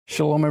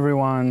Shalom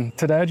everyone.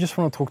 Today I just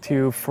want to talk to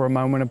you for a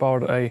moment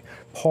about a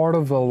part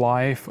of the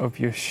life of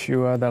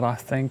Yeshua that I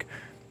think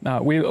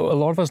a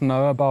lot of us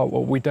know about,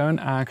 but we don't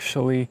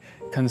actually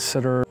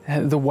consider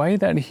the way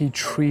that he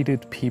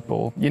treated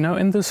people. You know,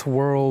 in this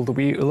world,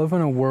 we live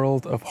in a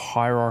world of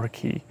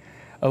hierarchy,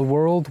 a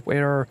world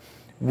where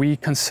we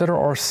consider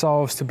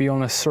ourselves to be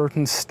on a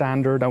certain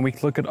standard, and we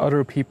look at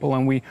other people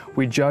and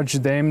we judge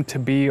them to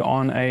be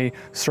on a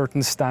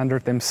certain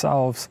standard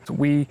themselves.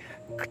 We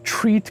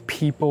treat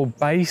people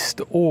based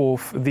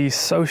off the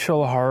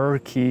social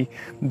hierarchy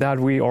that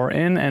we are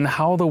in and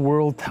how the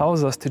world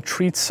tells us to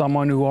treat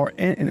someone who are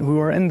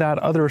in that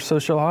other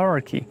social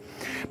hierarchy.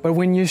 But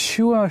when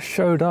Yeshua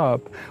showed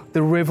up,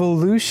 the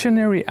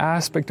revolutionary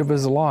aspect of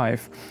his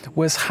life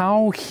was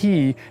how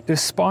he,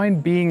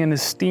 despite being an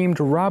esteemed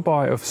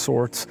rabbi of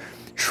sorts,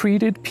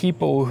 treated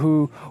people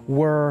who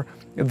were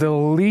the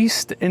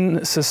least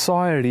in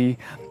society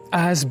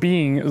as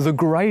being the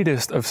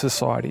greatest of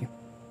society.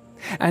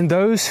 And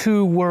those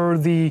who were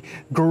the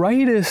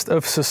greatest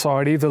of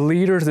society, the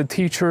leaders, the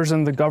teachers,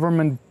 and the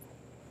government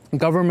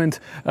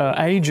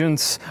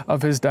agents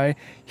of his day,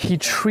 he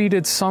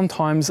treated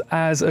sometimes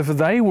as if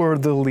they were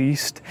the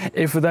least,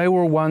 if they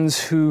were ones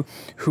who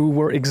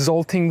were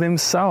exalting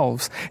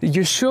themselves.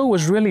 Yeshua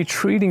was really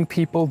treating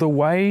people the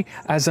way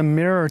as a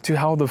mirror to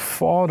how the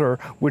Father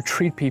would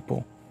treat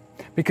people.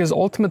 Because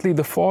ultimately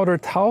the Father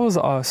tells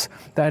us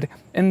that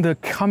in the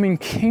coming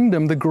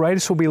kingdom, the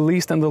greatest will be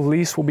least and the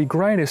least will be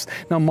greatest.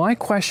 Now my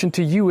question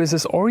to you is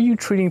are you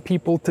treating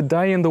people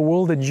today in the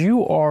world that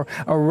you are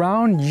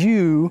around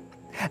you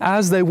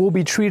as they will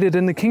be treated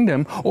in the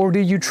kingdom? Or do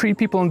you treat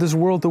people in this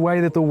world the way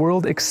that the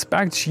world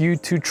expects you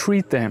to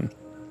treat them?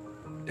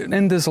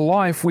 In this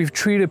life, we've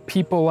treated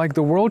people like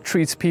the world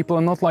treats people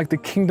and not like the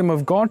kingdom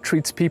of God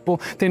treats people.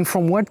 Then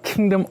from what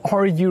kingdom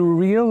are you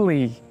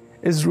really?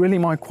 Is really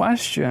my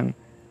question.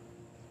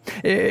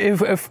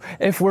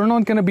 If we're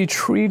not going to be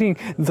treating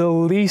the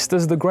least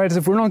as the greatest,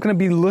 if we're not going to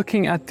be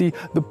looking at the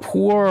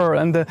poor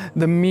and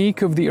the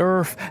meek of the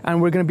earth, and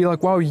we're going to be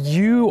like, wow,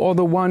 you are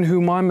the one who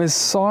my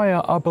Messiah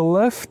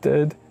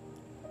uplifted,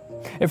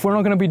 if we're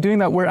not going to be doing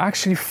that, we're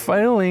actually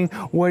failing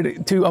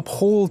to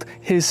uphold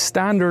his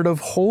standard of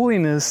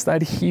holiness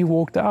that he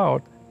walked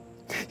out.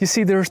 You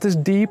see, there's this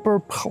deeper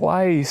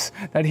place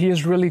that he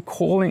is really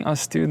calling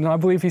us to, and I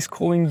believe he's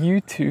calling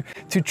you to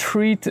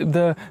treat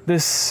the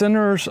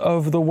sinners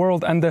of the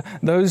world and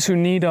those who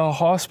need a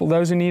hospital,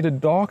 those who need a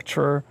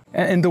doctor,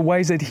 in the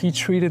ways that he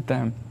treated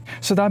them.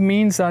 So that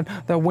means that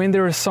when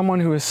there is someone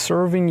who is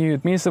serving you,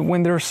 it means that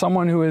when there is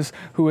someone who is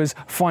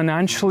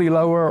financially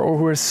lower, or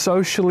who is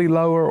socially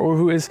lower, or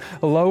who is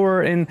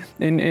lower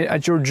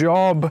at your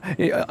job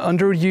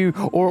under you,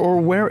 or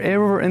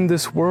wherever in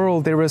this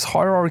world there is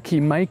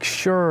hierarchy, make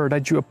sure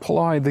that you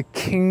apply the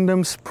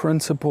kingdom's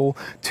principle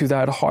to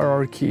that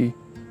hierarchy.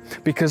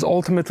 Because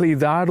ultimately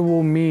that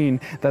will mean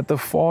that the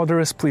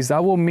Father is pleased.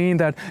 That will mean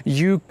that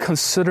you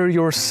consider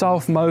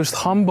yourself most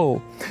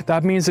humble.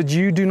 That means that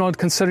you do not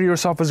consider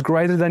yourself as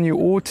greater than you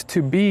ought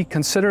to be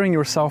considering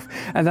yourself.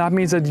 And that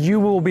means that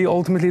you will be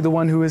ultimately the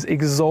one who is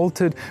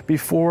exalted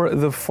before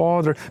the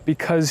Father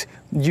because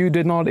you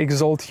did not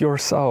exalt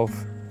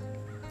yourself.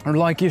 Or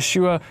like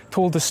Yeshua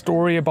told the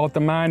story about the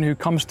man who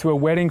comes to a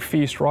wedding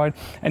feast, right?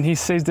 And he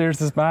says there's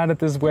this man at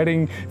this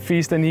wedding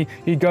feast, and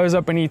he goes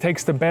up and he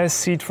takes the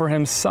best seat for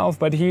himself,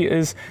 but he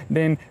is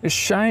then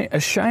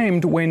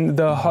ashamed when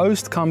the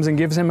host comes and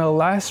gives him a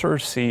lesser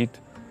seat.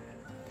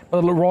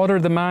 But rather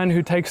the man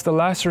who takes the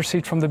lesser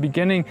seat from the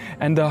beginning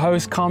and the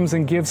host comes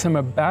and gives him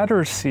a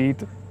better seat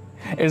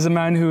is a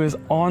man who is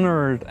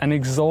honored and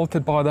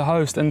exalted by the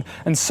host. And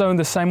so in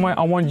the same way,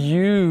 I want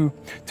you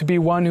to be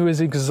one who is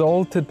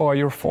exalted by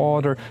your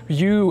Father.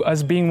 You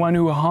as being one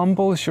who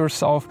humbles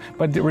yourself,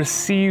 but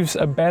receives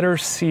a better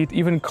seat,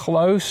 even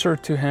closer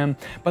to him.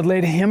 But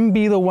let him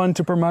be the one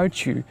to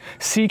promote you.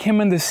 Seek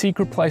him in the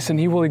secret place and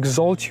he will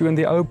exalt you in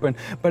the open.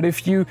 But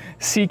if you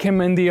seek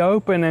him in the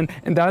open and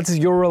that's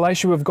your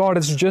relationship with God,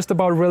 it's just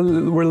about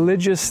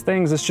religious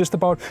things. It's just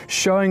about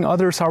showing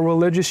others how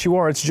religious you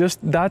are.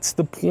 That's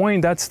the point.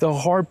 That's the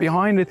heart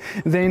behind it.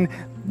 Then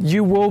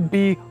you will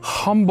be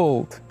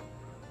humbled.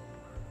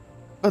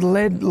 But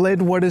let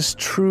what is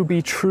true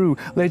be true.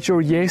 Let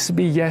your yes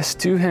be yes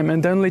to him,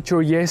 and don't let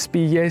your yes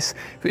be yes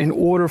in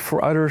order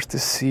for others to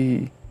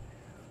see.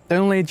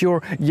 Don't let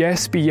your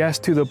yes be yes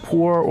to the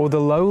poor or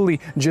the lowly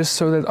just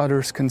so that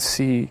others can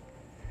see.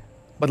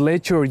 But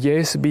let your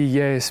yes be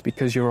yes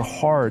because your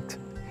heart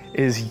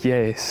is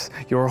yes.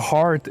 Your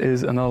heart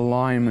is an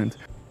alignment.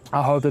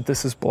 I hope that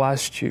this has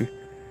blessed you.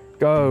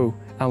 Go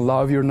and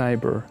love your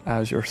neighbor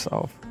as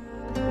yourself.